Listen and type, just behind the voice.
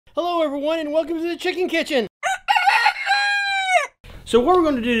Hello everyone and welcome to the Chicken Kitchen. So what we're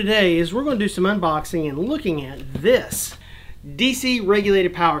going to do today is we're going to do some unboxing and looking at this DC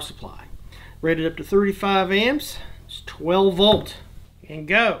regulated power supply. Rated up to 35 amps, it's 12 volt, and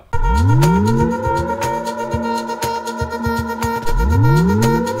go.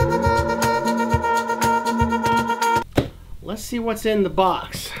 Let's see what's in the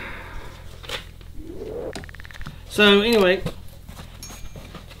box. So anyway,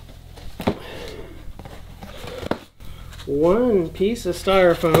 one piece of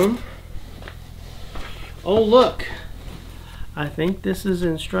styrofoam. Oh look, I think this is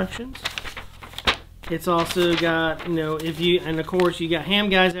instructions. It's also got, you know, and of course you got ham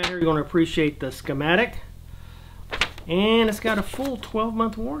guys out here, you're going to appreciate the schematic. And it's got a full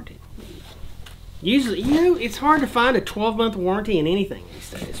 12-month warranty. Usually, you know, it's hard to find a 12-month warranty in anything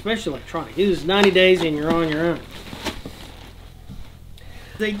these days, especially electronic. It is 90 days and you're on your own.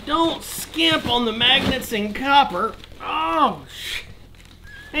 They don't skimp on the magnets and copper. Oh,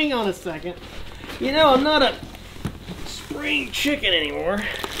 hang on a second. You know, I'm not a spring chicken anymore.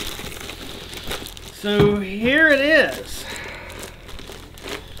 So here it is.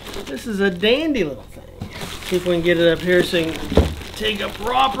 This is a dandy little thing. See if we can get it up here so you can take a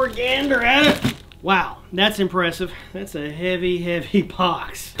proper gander at it. Wow, that's impressive. That's a heavy, heavy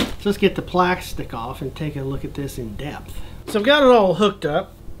box. So let's get the plastic off and take a look at this in depth. So I've got it all hooked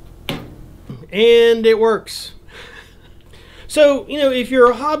up and it works. So, you know, if you're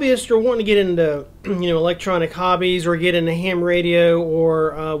a hobbyist or wanting to get into, you know, electronic hobbies or get into ham radio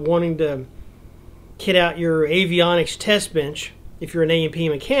or wanting to kit out your avionics test bench, if you're an A&P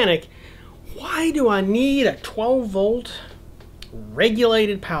mechanic, why do I need a 12 volt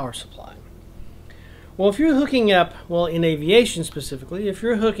regulated power supply? Well, if you're hooking up, well, in aviation specifically, if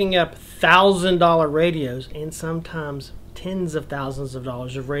you're hooking up $1,000 radios and sometimes tens of thousands of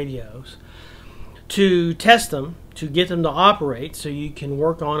dollars of radios to test them, to get them to operate so you can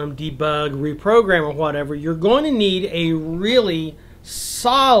work on them, debug, reprogram or whatever, you're going to need a really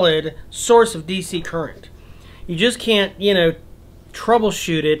solid source of DC current. You just can't, you know,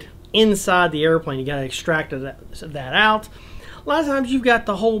 troubleshoot it inside the airplane. You got to extract that out. A lot of times you've got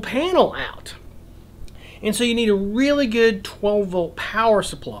the whole panel out. And so you need a really good 12 volt power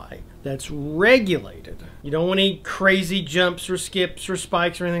supply that's regulated. You don't want any crazy jumps or skips or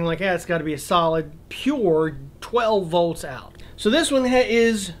spikes or anything like that. It's got to be a solid, pure 12 volts out. So this one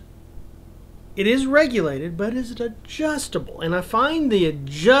is regulated, but is adjustable. And I find the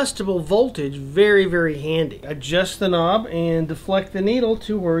adjustable voltage very, very handy. Adjust the knob and deflect the needle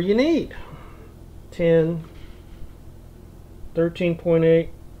to where you need. 10, 13.8.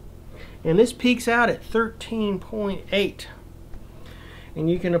 And this peaks out at 13.8. And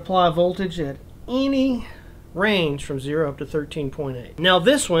you can apply voltage at any range from 0 up to 13.8. Now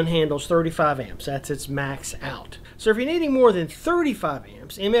this one handles 35 amps. That's its max out. So if you're needing more than 35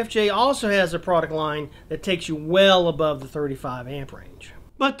 amps, MFJ also has a product line that takes you well above the 35 amp range.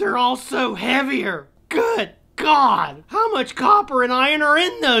 But they're also heavier. Good God! How much copper and iron are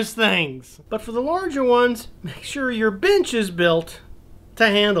in those things? But for the larger ones, make sure your bench is built to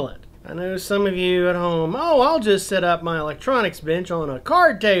handle it. I know some of you at home, oh, I'll just set up my electronics bench on a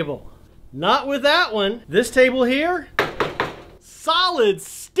card table. Not with that one. This table here, solid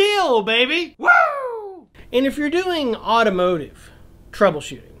steel, baby. Woo! And if you're doing automotive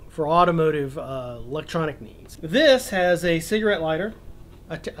troubleshooting for automotive electronic needs, this has a cigarette lighter,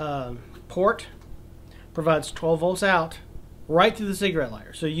 a port, provides 12 volts out right through the cigarette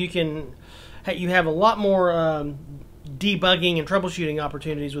lighter. So you have a lot more debugging and troubleshooting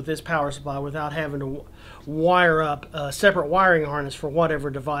opportunities with this power supply without having to wire up a separate wiring harness for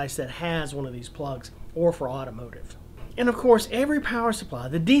whatever device that has one of these plugs or for automotive. And of course, every power supply,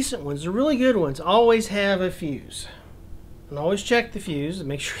 the decent ones, the really good ones, always have a fuse. And always check the fuse and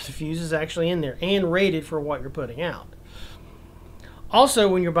make sure the fuse is actually in there and rated for what you're putting out. Also,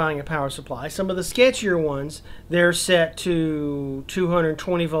 when you're buying a power supply, some of the sketchier ones, they're set to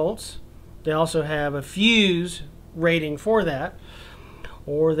 220 volts. They also have a fuse rating for that,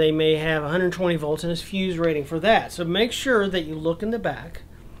 or they may have 120 volts and a fuse rating for that. So make sure that you look in the back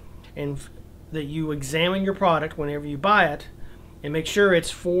and that you examine your product whenever you buy it and make sure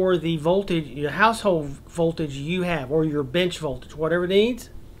it's for the voltage, your household voltage you have, or your bench voltage, whatever it needs.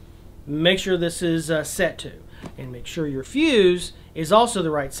 Make sure this is set to, and make sure your fuse is also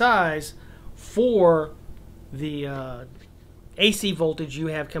the right size for the AC voltage you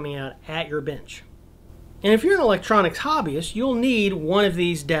have coming out at your bench. And if you're an electronics hobbyist, you'll need one of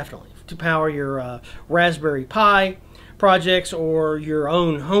these definitely to power your Raspberry Pi projects or your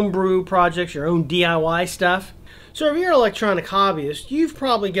own homebrew projects, your own DIY stuff. So if you're an electronic hobbyist, you've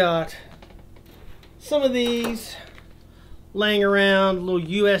probably got some of these laying around, a little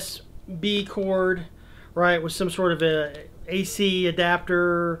USB cord, right, with some sort of a AC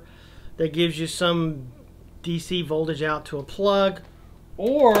adapter that gives you some DC voltage out to a plug.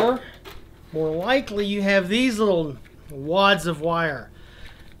 Or more likely you have these little wads of wire.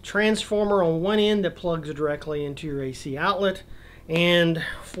 Transformer on one end that plugs directly into your AC outlet, and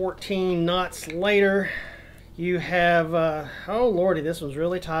 14 nuts later you have, oh lordy, this one's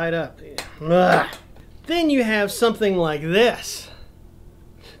really tied up. Ugh. Then you have something like this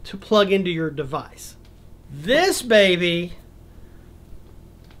to plug into your device. This baby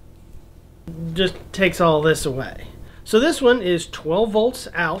just takes all this away. So this one is 12 volts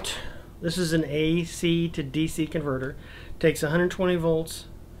out. This is an AC to DC converter. Takes 120 volts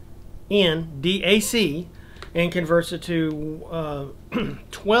in DAC and converts it to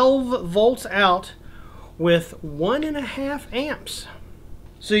 12 volts out with 1.5 amps.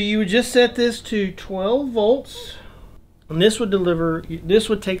 So you would just set this to 12 volts, and this would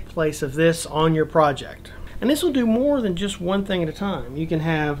take place of this on your project. And this will do more than just one thing at a time. You can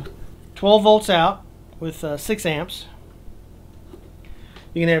have 12 volts out with 6 amps.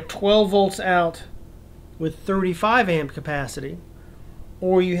 You can have 12 volts out with 35 amp capacity,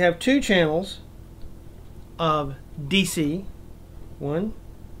 or you have 2 channels of DC, 1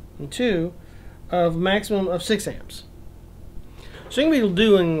 and 2, of maximum of 6 amps. So you can be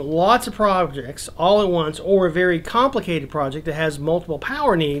doing lots of projects all at once, or a very complicated project that has multiple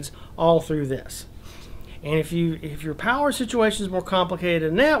power needs all through this. And if your power situation is more complicated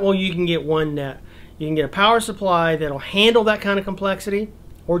than that, well, you can get one net. You can get a power supply that'll handle that kind of complexity,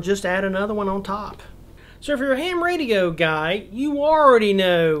 or just add another one on top. So if you're a ham radio guy, you already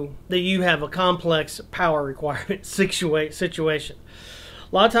know that you have a complex power requirement situation.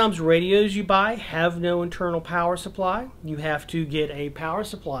 A lot of times radios you buy have no internal power supply. You have to get a power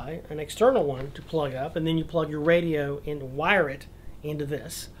supply, an external one, to plug up, and then you plug your radio and wire it into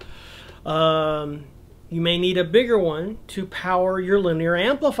this. You may need a bigger one to power your linear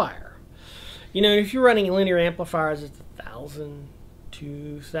amplifier. You know, if you're running linear amplifiers at 1,000,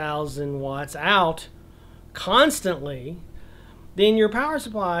 2,000 watts out constantly, then your power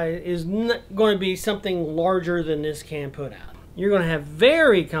supply is not going to be something larger than this can put out. You're going to have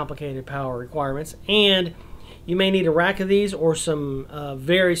very complicated power requirements, and you may need a rack of these or some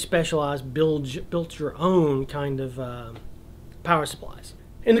very specialized built your own kind of power supplies.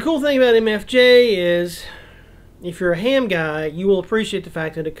 And the cool thing about MFJ is, if you're a ham guy, you will appreciate the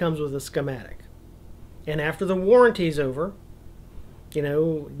fact that it comes with a schematic. And after the warranty is over, you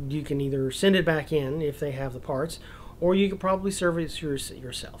know, you can either send it back in if they have the parts, or you could probably service it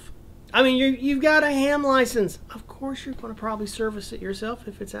yourself. I mean, you've got a ham license. Of course you're going to probably service it yourself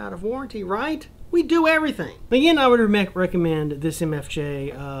if it's out of warranty, right? We do everything. Again, I would recommend this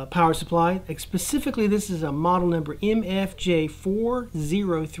MFJ power supply. Specifically, this is a model number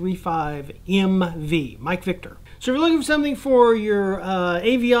MFJ4035MV, Mike Victor. So if you're looking for something for your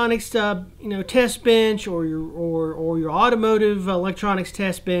avionics, you know, test bench, or your automotive electronics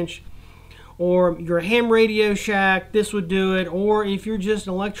test bench, or your ham radio shack, this would do it. Or if you're just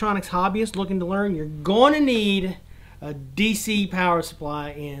an electronics hobbyist looking to learn, you're going to need a DC power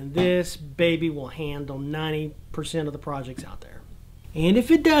supply, and this baby will handle 90% of the projects out there. And if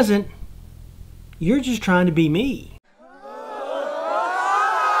it doesn't, you're just trying to be me.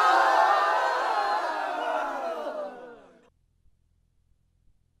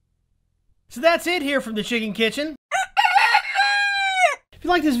 So that's it here from the Chicken Kitchen. If you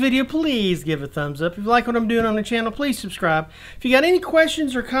like this video, please give it a thumbs up. If you like what I'm doing on the channel, please subscribe. If you got any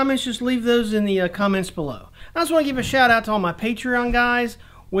questions or comments, just leave those in the comments below. I just want to give a shout out to all my Patreon guys.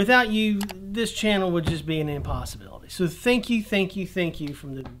 Without you, this channel would just be an impossibility. So thank you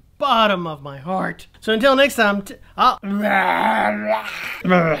from the bottom of my heart. So until next time,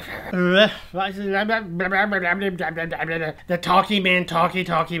 the talky man talky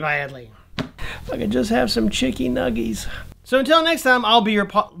badly. If I could just have some chicky nuggies. So until next time, I'll be your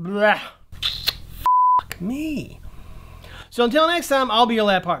fuck me. So until next time, I'll be your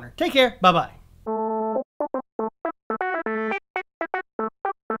lab partner. Take care. Bye-bye.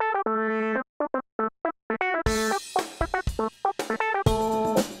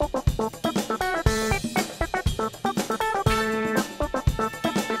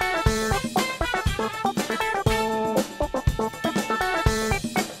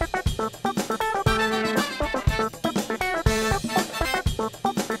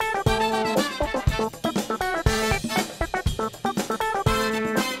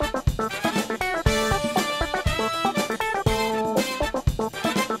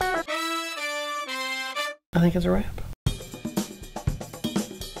 I think it's a wrap.